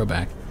that they grow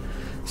back.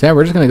 So yeah,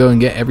 we're just going to go and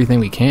get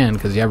everything we can,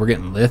 because yeah, we're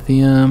getting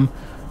lithium.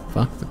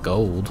 Fuck the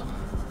gold.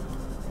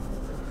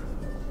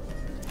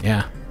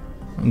 Yeah.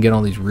 We can get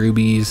all these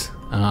rubies.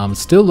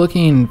 Still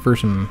looking for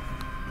some...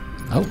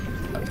 Oh,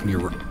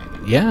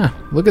 yeah,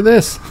 look at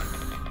this.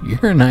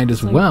 Uranite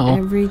as Like well.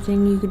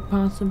 everything you could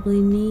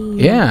possibly need.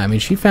 Yeah, I mean,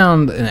 she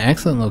found an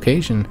excellent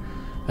location.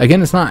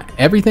 Again, it's not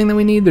everything that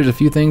we need. There's a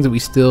few things that we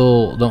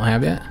still don't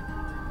have yet.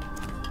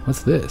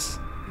 What's this?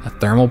 A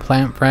thermal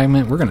plant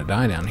fragment? We're going to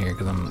die down here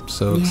because I'm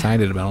so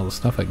excited about all the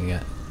stuff I can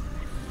get.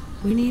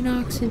 We need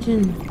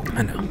oxygen.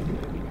 I know.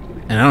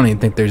 And I don't even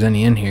think there's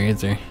any in here.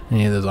 Is there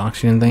any of those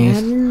oxygen I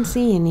things? didn't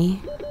see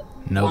any.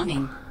 Nope.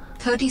 Warning.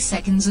 30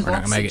 seconds of We're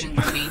not gonna make oxygen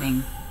it.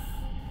 remaining.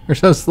 We're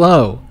so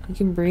slow. You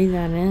can breathe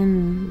that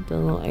in, the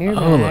little air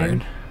Oh, bag.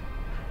 Lord.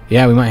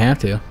 Yeah, we might have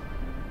to.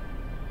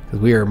 Because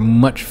we are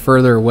much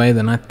further away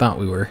than I thought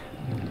we were.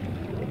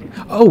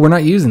 Oh, we're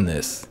not using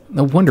this.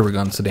 No wonder we're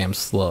going so damn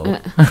slow.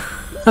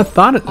 I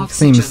thought it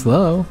Oxygen. seemed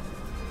slow.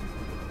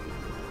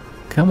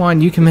 Come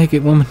on, you can make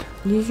it, woman.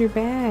 Use your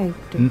bag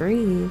to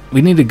breathe.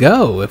 We need to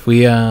go. If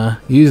we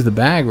use the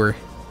bag, we're...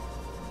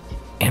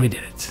 And we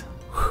did it.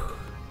 Whew.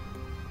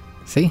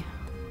 See?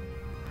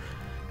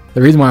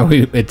 The reason why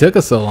it took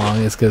us so long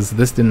is because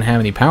this didn't have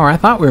any power. I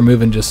thought we were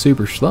moving just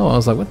super slow. I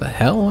was like, what the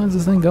hell? Why is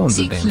this thing going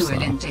so Seek damn fluid slow?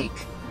 intake.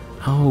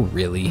 Oh,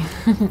 really?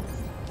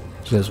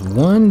 Just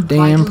one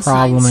damn Vital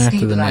problem signs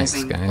after the next,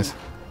 stabilizing. guys.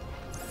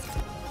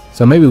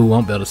 So maybe we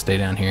won't be able to stay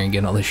down here and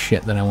get all this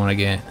shit that I want to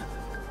get.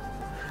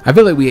 I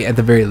feel like we, at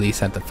the very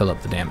least, have to fill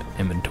up the damn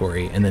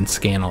inventory and then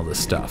scan all this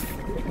stuff.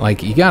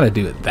 Like, you gotta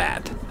do it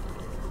that.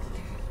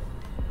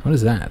 What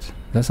is that? Is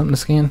that something to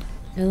scan?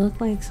 It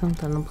looked like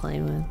something to play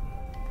with.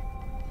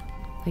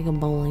 Like a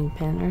bowling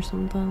pin or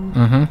something.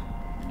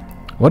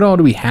 Mm-hmm. What all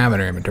do we have in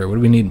our inventory? What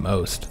do we need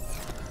most?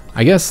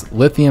 I guess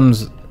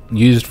lithium's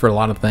used for a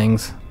lot of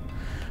things.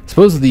 I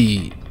suppose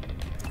the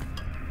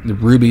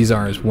rubies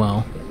are as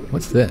well.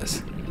 What's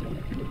this?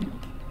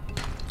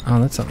 Oh,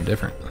 that's something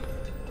different.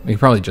 We could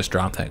probably just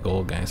drop that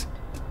gold, guys.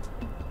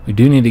 We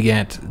do need to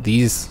get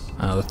these,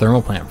 the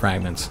thermal plant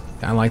fragments.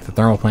 I like the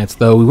thermal plants,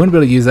 though. We wouldn't be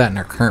able to use that in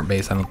our current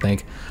base, I don't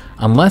think.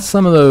 Unless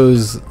some of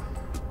those...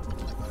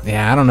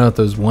 Yeah, I don't know if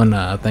those one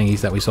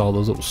thingies that we saw,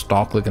 those little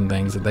stalk-looking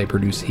things, that they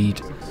produce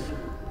heat.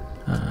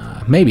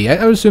 Maybe.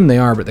 I would assume they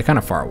are, but they're kind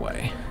of far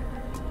away.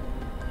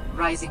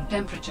 Rising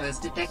temperatures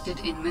detected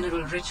in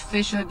mineral-rich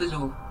fissure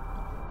below.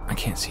 I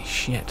can't see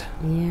shit.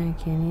 Yeah, I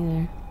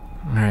can't either.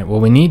 Alright, well,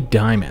 we need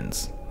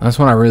diamonds. That's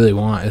what I really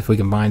want, if we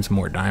can find some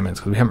more diamonds,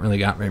 because we haven't really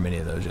got very many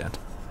of those yet.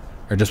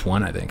 Or just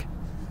one, I think.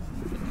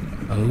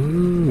 Oh,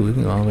 we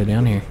can go all the way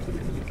down here.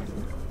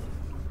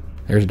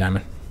 There's a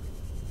diamond.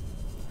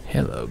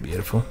 Hello,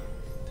 beautiful.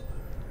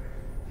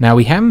 Now,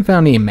 we haven't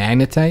found any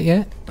magnetite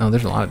yet. Oh,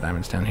 there's a lot of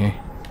diamonds down here.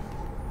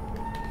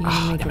 You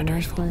Oh, make a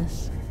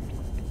necklace.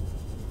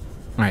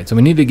 Alright, so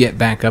we need to get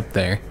back up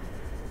there.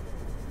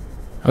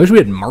 I wish we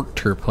had marked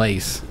her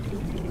place.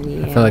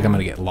 Yeah. I feel like I'm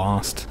going to get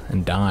lost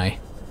and die.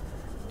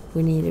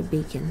 We need a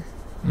beacon.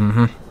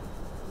 Mm-hmm.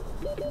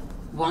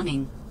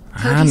 Warning.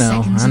 I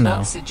know, I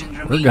know.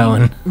 We're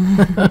going.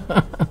 I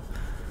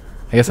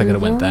guess I could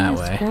have went that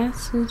way. As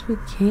fast as we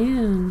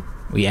can.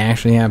 We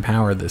actually have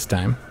power this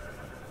time.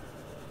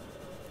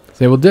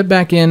 So we'll dip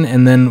back in,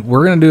 and then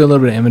we're going to do a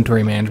little bit of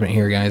inventory management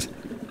here, guys.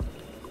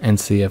 And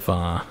see if,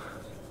 I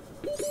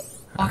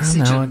don't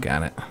know, I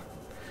got it.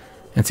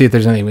 And see if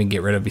there's anything we can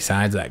get rid of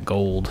besides that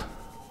gold.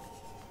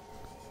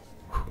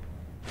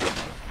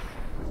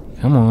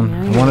 Come on,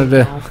 Yeah, I wanted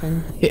to...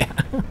 dolphin. Yeah,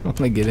 I want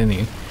to get in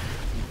here.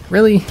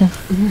 Really? I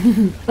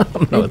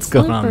don't know what's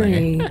going on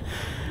there.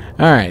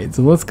 Alright,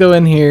 so let's go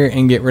in here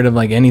and get rid of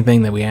like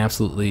anything that we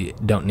absolutely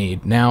don't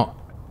need. Now,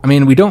 I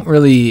mean, we don't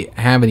really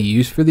have any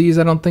use for these,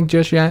 I don't think,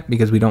 just yet,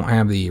 because we don't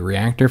have the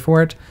reactor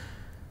for it.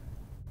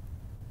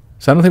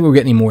 So I don't think we'll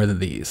get any more than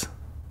these.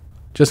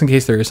 Just in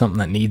case there is something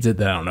that needs it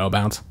that I don't know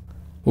about,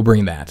 we'll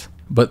bring that.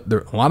 But there,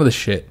 a lot of the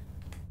shit,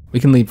 we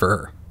can leave for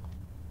her.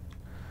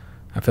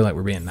 I feel like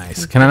we're being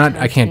nice. Can I not?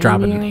 I can't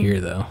drop it in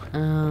here, though.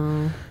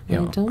 Oh.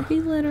 Well, don't be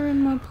littering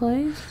my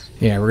place.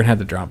 Yeah, we're going to have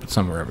to drop it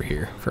somewhere over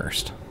here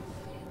first.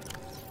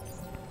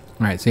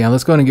 Alright, so yeah,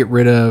 let's go ahead and get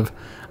rid of,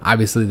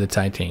 obviously, the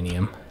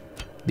titanium.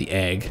 The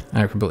egg.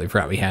 I completely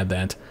forgot we had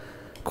that.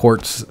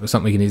 Quartz,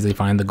 something we can easily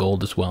find. The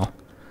gold as well.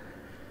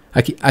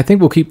 I think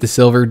we'll keep the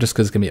silver just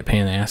because it's going to be a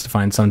pain in the ass to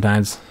find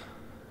sometimes.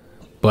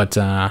 But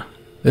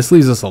this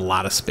leaves us a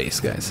lot of space,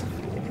 guys,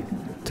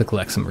 to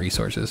collect some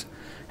resources.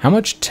 How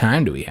much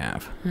time do we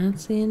have?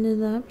 That's the end of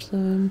the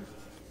episode.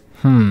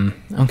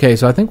 Okay,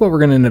 so I think what we're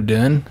going to end up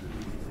doing...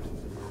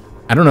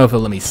 I don't know if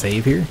it'll let me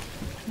save here.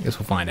 I guess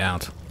we'll find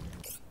out.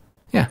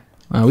 Yeah,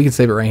 we can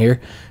save it right here.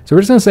 So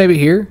we're just going to save it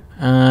here,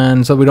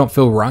 and so we don't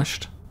feel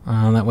rushed.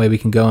 That way we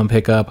can go and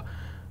pick up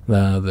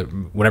the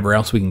whatever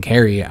else we can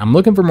carry. I'm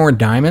looking for more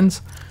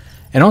diamonds.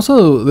 And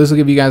also, this will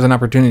give you guys an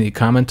opportunity to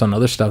comment on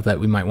other stuff that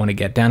we might want to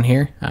get down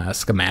here.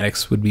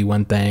 Schematics would be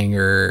one thing,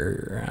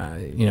 or,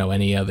 you know,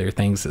 any other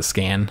things to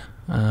scan.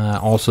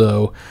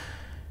 Also,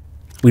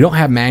 we don't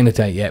have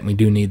magnetite yet, and we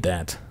do need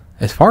that.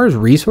 As far as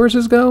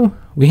resources go,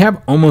 we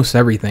have almost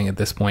everything at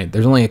this point.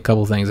 There's only a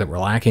couple things that we're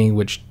lacking,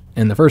 which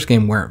in the first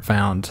game weren't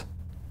found,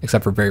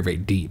 except for very, very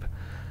deep.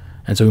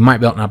 And so we might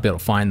not be able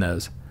to find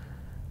those.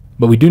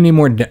 But we do need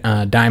more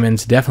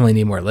diamonds, definitely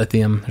need more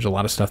lithium. There's a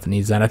lot of stuff that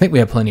needs that. I think we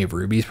have plenty of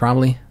rubies,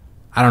 probably.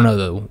 I don't know,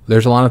 though.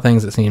 There's a lot of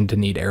things that seem to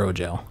need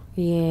aerogel.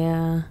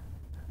 Yeah.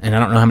 And I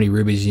don't know how many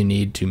rubies you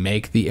need to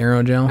make the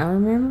aerogel. I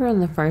remember in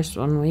the first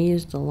one, we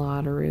used a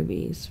lot of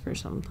rubies for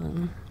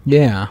something.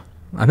 Yeah.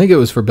 I think it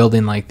was for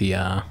building, like,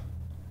 the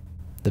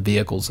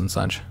vehicles and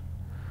such.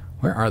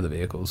 Where are the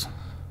vehicles?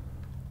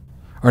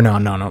 Or no,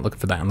 I'm not looking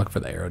for that. I'm looking for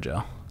the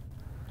aerogel.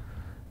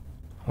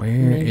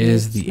 Where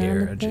is the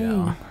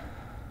aerogel?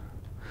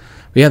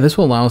 But yeah, this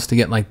will allow us to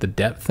get like the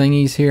depth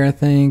thingies here, I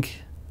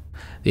think.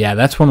 Yeah,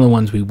 that's one of the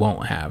ones we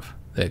won't have.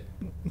 The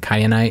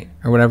kyanite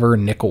or whatever,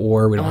 nickel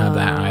ore, we don't have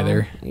that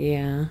either.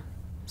 Yeah.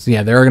 So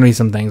yeah, there are going to be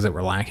some things that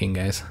we're lacking,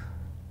 guys.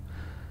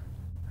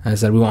 As I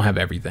said, we won't have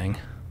everything.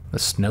 The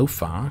snow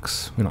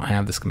fox, we don't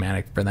have the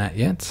schematic for that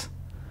yet.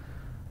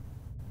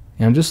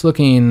 Yeah, I'm just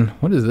looking,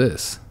 what is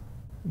this?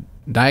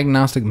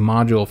 Diagnostic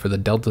module for the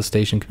Delta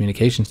Station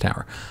Communications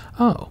Tower.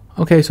 Oh,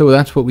 okay, so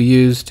that's what we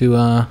use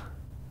to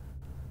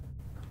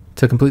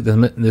complete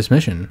this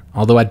mission.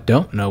 Although I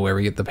don't know where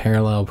we get the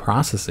parallel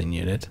processing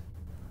unit.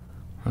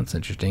 That's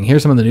interesting.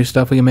 Here's some of the new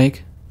stuff we can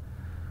make.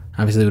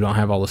 Obviously, we don't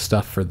have all the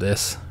stuff for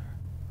this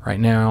right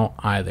now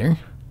either.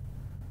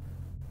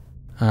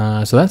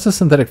 So that's the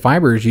synthetic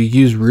fibers. You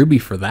use ruby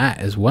for that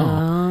as well.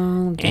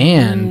 Oh,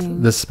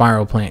 and the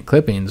spiral plant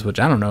clippings, which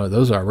I don't know what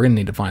those are. We're going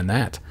to need to find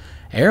that.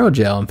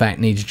 Aerogel, in fact,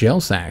 needs gel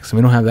sacks, and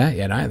we don't have that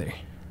yet either.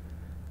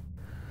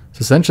 So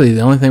essentially, the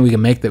only thing we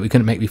can make that we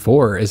couldn't make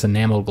before is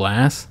enameled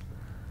glass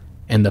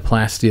and the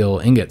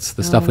plasteel ingots,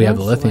 the stuff we have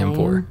the lithium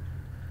for.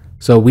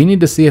 So we need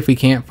to see if we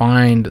can't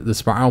find the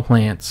spiral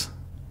plants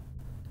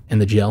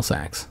and the gel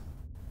sacks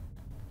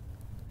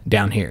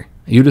down here.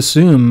 You'd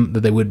assume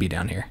that they would be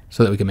down here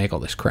so that we can make all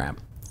this crap.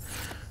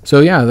 So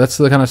yeah, that's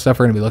the kind of stuff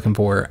we're going to be looking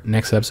for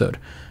next episode.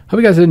 Hope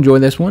you guys did enjoy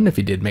this one. If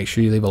you did, make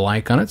sure you leave a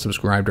like on it,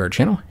 subscribe to our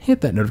channel,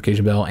 hit that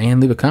notification bell, and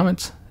leave a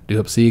comment. Do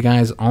hope to see you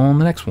guys on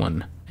the next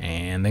one.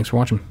 And thanks for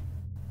watching.